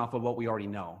function off of what we already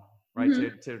know, right?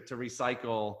 To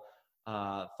recycle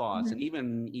thoughts. And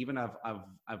even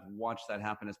I've watched that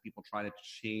happen as people try to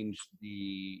change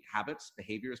the habits,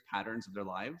 behaviors, patterns of their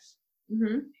lives.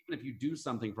 Even if you do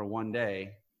something for one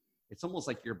day, it's almost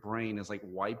like your brain is like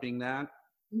wiping that.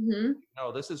 Mm-hmm.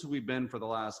 No, this is who we've been for the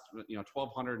last,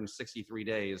 1,263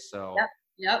 days. So Yep.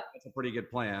 Yep. it's a pretty good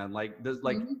plan. Like, there's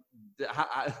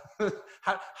Mm-hmm.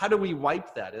 how do we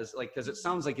wipe that? Is like, because it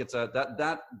sounds like it's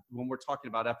that when we're talking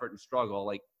about effort and struggle,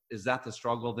 like, is that the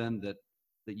struggle then that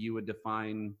you would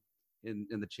define in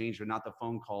the change, or not the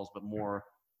phone calls, but more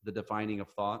the defining of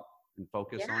thought and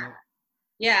focus on it?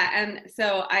 Yeah. And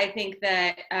so I think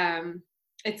that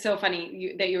it's so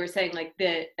funny that you were saying like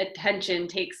the attention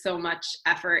takes so much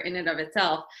effort in and of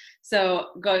itself. So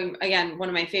going again, one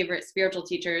of my favorite spiritual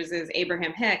teachers is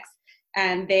Abraham Hicks,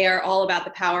 and they are all about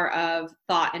the power of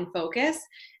thought and focus.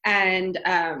 And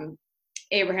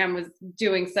Abraham was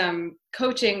doing some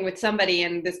coaching with somebody,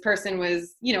 and this person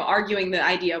was, arguing the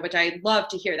idea, which I love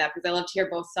to hear that because I love to hear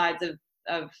both sides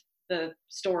of the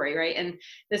story, right? And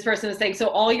this person was saying, so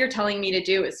all you're telling me to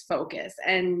do is focus.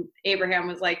 And Abraham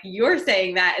was like, you're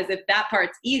saying that as if that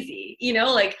part's easy,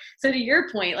 so to your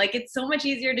point, like, it's so much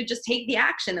easier to just take the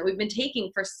action that we've been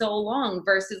taking for so long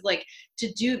versus like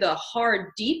to do the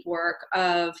hard, deep work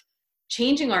of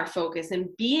changing our focus and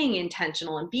being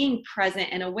intentional and being present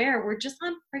and aware. We're just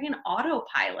on friggin'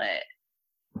 autopilot.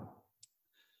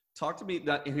 Talk to me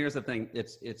that, and here's the thing,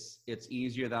 it's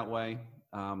easier that way.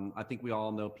 I think we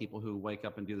all know people who wake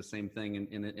up and do the same thing,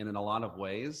 and in a lot of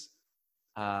ways,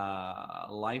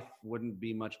 life wouldn't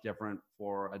be much different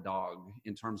for a dog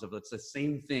in terms of, it's the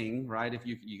same thing, right? If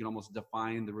you can almost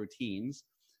define the routines.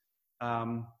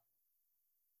 Talk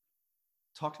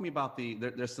to me about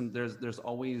there's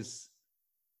always,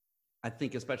 I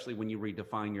think, especially when you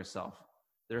redefine yourself,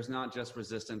 there's not just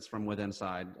resistance from within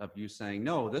side of you saying,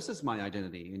 no, this is my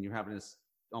identity. And you're having to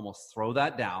almost throw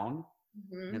that down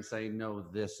and say, no,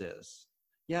 this is.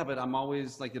 Yeah, but I'm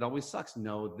always like, it always sucks.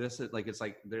 No, this is like, it's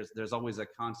like, there's always a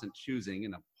constant choosing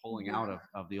and a pulling out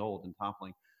of the old and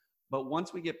toppling. But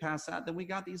once we get past that, then we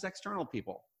got these external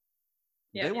people.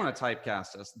 Yeah. They want to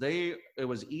typecast us. It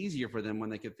was easier for them when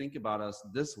they could think about us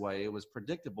this way. It was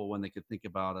predictable when they could think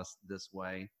about us this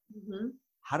way. Mm-hmm.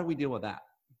 How do we deal with that?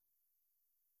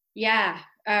 Yeah,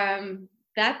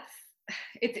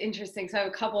 it's interesting. So I have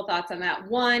a couple of thoughts on that.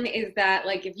 One is that,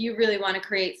 like, if you really want to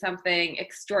create something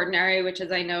extraordinary, which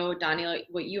is, I know, Donnie,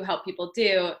 what you help people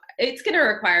do, it's going to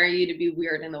require you to be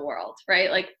weird in the world,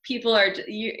 right? Like, people are,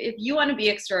 if you want to be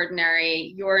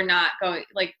extraordinary, you're not going,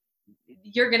 like,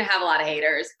 you're going to have a lot of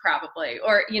haters probably,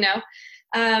 or,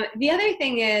 the other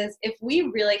thing is, if we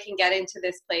really can get into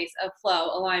this place of flow,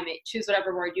 alignment, choose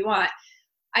whatever word you want,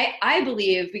 I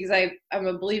believe, because I'm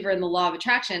a believer in the law of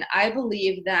attraction, I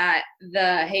believe that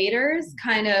the haters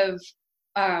kind of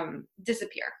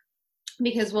disappear.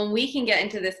 Because when we can get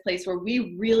into this place where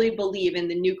we really believe in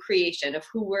the new creation of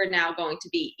who we're now going to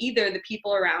be, either the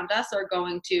people around us are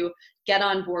going to get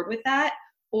on board with that,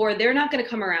 or they're not going to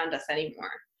come around us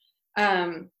anymore.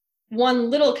 One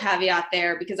little caveat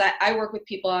there, because I work with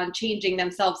people on changing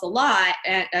themselves a lot,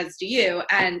 as do you,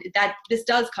 and that this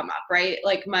does come up, right?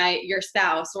 Like your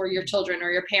spouse or your children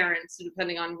or your parents,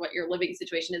 depending on what your living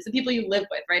situation is, the people you live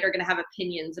with, right, are going to have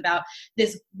opinions about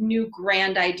this new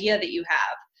grand idea that you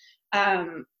have.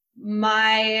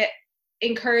 My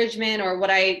encouragement, or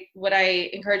what I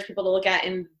encourage people to look at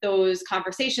in those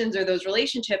conversations or those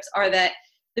relationships, are that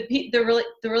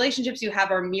the relationships you have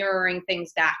are mirroring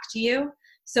things back to you.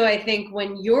 So I think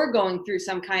when you're going through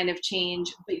some kind of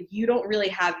change, but you don't really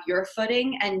have your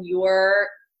footing, and you're,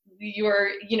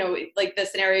 like the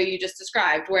scenario you just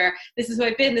described, where this is who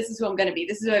I've been, this is who I'm going to be,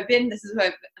 this is who I've been, this is who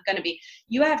I'm going to be.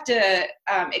 You have to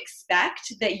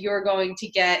expect that you're going to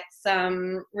get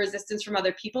some resistance from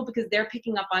other people, because they're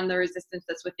picking up on the resistance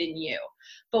that's within you.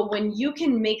 But when you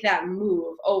can make that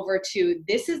move over to,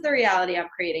 this is the reality I'm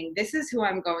creating, this is who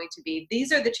I'm going to be,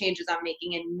 these are the changes I'm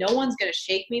making, and no one's going to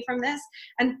shake me from this.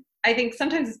 And I think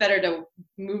sometimes it's better to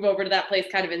move over to that place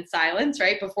kind of in silence,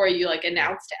 right? Before you like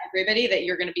announce to everybody that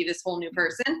you're going to be this whole new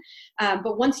person.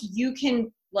 But once you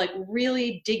can like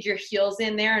really dig your heels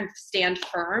in there and stand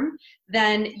firm,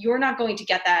 then you're not going to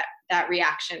get that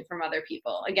reaction from other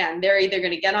people. Again, they're either going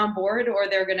to get on board, or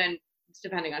they're going to,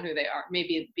 depending on who they are,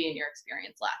 maybe be in your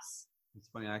experience less. It's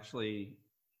funny, actually.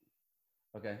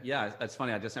 Okay. Yeah. It's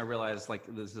funny. I realized, like,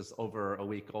 this is over a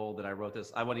week old that I wrote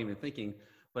this. I wasn't even thinking,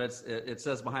 but it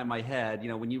says behind my head,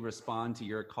 when you respond to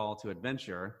your call to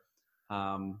adventure,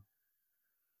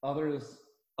 others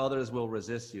will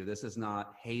resist you. This is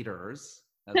not haters,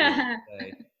 as we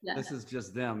say. Yeah. This is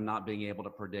just them not being able to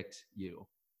predict you.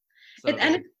 So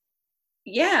and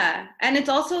it's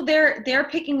also they're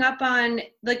picking up on,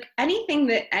 like, anything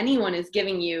that anyone is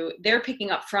giving you, they're picking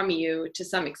up from you to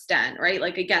some extent, right?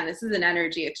 Like, again, this is an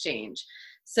energy exchange.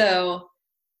 So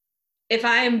if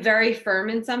I am very firm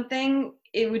in something,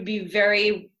 it would be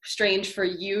very strange for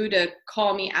you to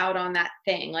call me out on that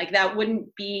thing. Like that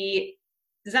wouldn't be,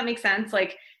 does that make sense?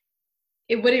 Like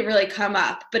it wouldn't really come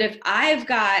up. But if I've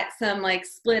got some like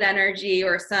split energy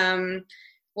or some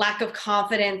lack of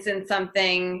confidence in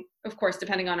something, of course,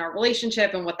 depending on our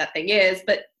relationship and what that thing is,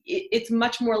 but it's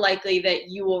much more likely that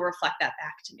you will reflect that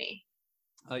back to me.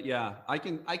 Yeah, I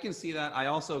can see that. I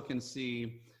also can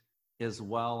see as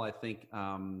well, I think,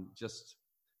 just,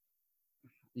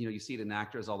 you see it in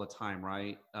actors all the time,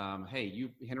 right? Hey,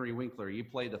 Henry Winkler, you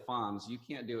played the Fonz. You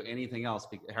can't do anything else.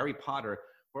 Harry Potter,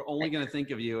 we're only going to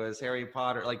think of you as Harry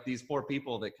Potter. Like these poor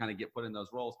people that kind of get put in those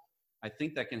roles. I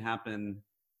think that can happen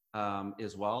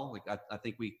as well. Like I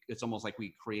think it's almost like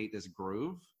we create this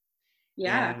groove.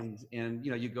 Yeah. And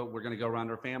we're going to go around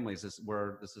our families. This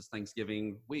is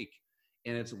Thanksgiving week.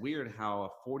 And it's weird how a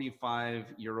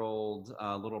 45-year-old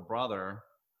little brother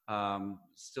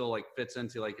still like fits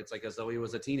into like, it's like as though he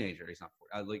was a teenager. He's not,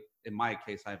 like in my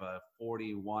case, I have a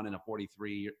 41 and a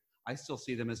 43. I still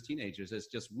see them as teenagers. It's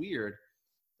just weird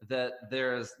that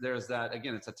there's that,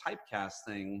 again, it's a typecast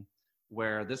thing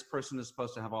where this person is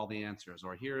supposed to have all the answers,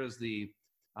 or here's like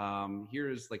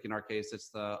in our case,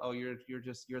 it's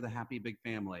you're the happy big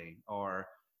family, or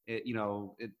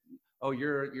you're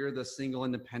the single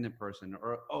independent person,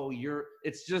 or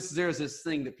it's just, there's this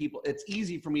thing that people, it's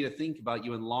easy for me to think about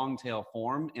you in long tail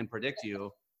form and predict you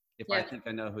if I think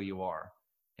I know who you are.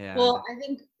 And well, I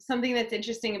think something that's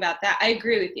interesting about that, I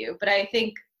agree with you, but I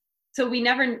think, so we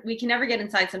can never get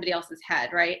inside somebody else's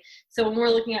head, right? So when we're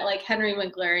looking at like Henry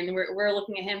Winkler and we're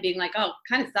looking at him being like, oh,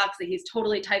 kind of sucks that he's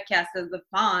totally typecast as the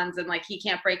Fonz and like he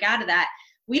can't break out of that.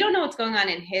 We don't know what's going on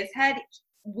in his head.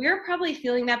 We're probably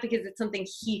feeling that because it's something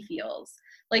he feels.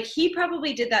 Like he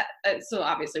probably did that. So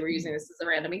obviously we're using this as a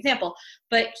random example,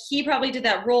 but he probably did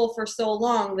that role for so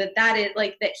long that is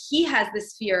like, that he has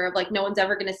this fear of like, no one's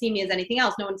ever going to see me as anything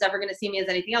else. No one's ever going to see me as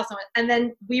anything else. And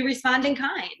then we respond in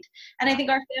kind. And I think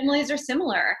our families are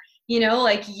similar,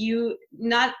 like yes,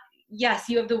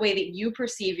 you have the way that you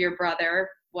perceive your brother,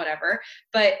 whatever.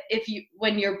 But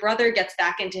when your brother gets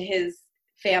back into his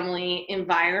family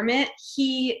environment,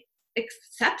 he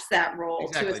accepts that role.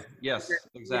 Exactly. Yes,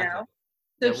 exactly.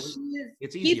 So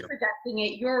he's projecting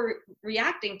it, you're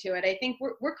reacting to it. I think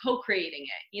we're co-creating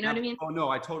it. You know what I mean? Oh no,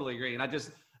 I totally agree.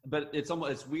 And but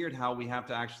it's weird how we have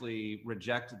to actually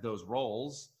reject those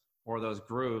roles or those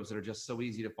grooves that are just so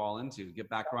easy to fall into. Get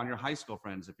back around your high school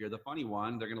friends. If you're the funny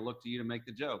one, they're going to look to you to make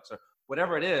the jokes or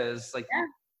whatever it is. Like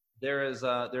there's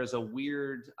a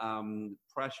weird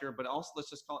pressure, but also let's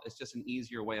just call it, it's just an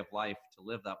easier way of life to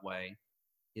live that way.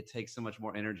 It takes so much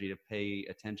more energy to pay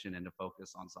attention and to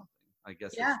focus on something. I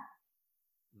guess. Yeah.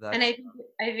 And I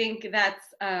think that's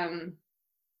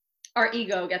our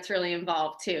ego gets really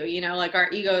involved too. Like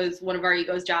one of our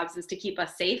ego's jobs is to keep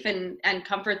us safe, and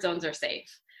comfort zones are safe.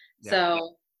 Yeah.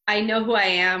 So I know who I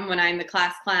am when I'm the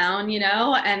class clown,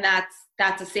 and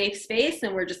that's a safe space,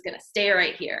 and we're just gonna stay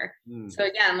right here. So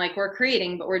again, like we're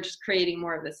creating, but we're just creating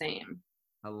more of the same.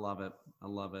 I love it.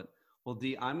 Well,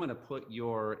 Dee, I'm going to put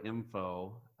your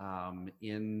info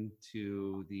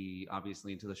into the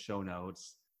show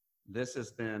notes. This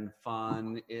has been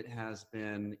fun. It has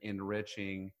been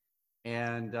enriching.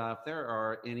 And if there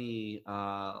are any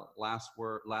last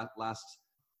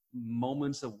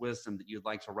moments of wisdom that you'd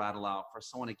like to rattle out for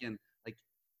someone, again, like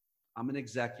I'm an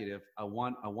executive. I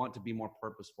want to be more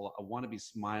purposeful. I want to be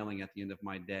smiling at the end of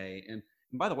my day. And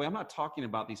by the way, I'm not talking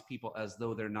about these people as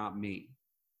though they're not me.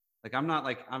 Like I'm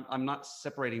not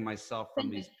separating myself from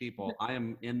these people. I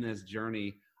am in this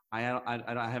journey. I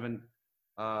haven't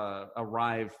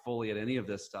arrived fully at any of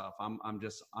this stuff. I'm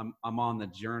on the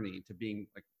journey to being,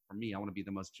 like, for me, I want to be the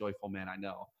most joyful man I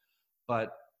know.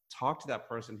 But talk to that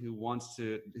person who wants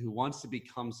to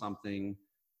become something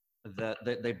that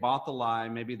they bought the lie.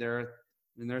 Maybe they're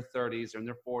in their 30s or in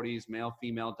their 40s, male,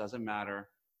 female, doesn't matter.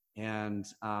 And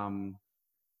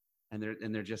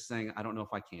they're just saying, I don't know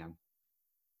if I can.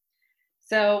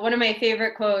 So one of my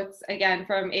favorite quotes, again,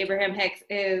 from Abraham Hicks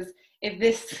is,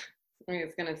 it's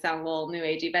going to sound a little new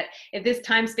agey, but if this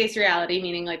time-space reality,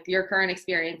 meaning like your current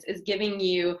experience, is giving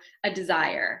you a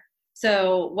desire,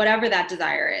 so whatever that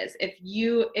desire is,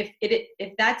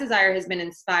 if that desire has been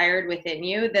inspired within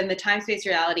you, then the time-space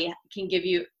reality can give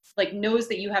you, like, knows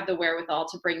that you have the wherewithal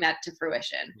to bring that to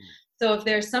fruition. So if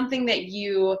there's something that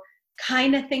you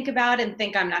kind of think about and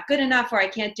think I'm not good enough or I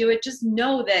can't do it, just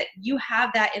know that you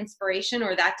have that inspiration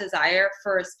or that desire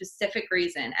for a specific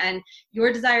reason. And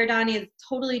your desire, Donnie, is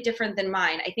totally different than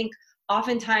mine. I think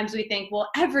oftentimes we think,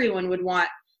 well, everyone would want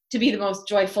to be the most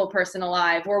joyful person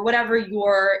alive, or whatever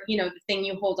your, the thing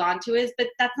you hold on to is, but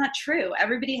that's not true.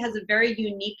 Everybody has a very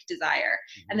unique desire.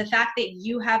 And the fact that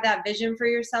you have that vision for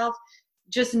yourself,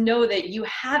 just know that you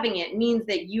having it means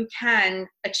that you can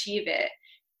achieve it,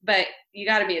 but you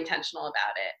got to be intentional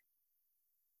about it.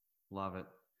 Love it.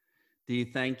 Dee,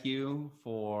 thank you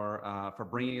for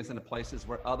bringing us into places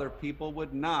where other people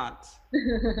would not,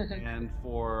 and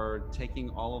for taking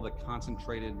all of the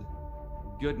concentrated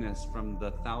goodness from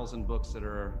the 1,000 books that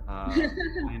are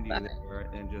behind you there,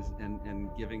 and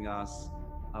giving us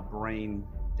a brain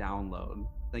download.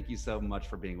 Thank you so much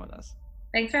for being with us.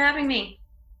 Thanks for having me.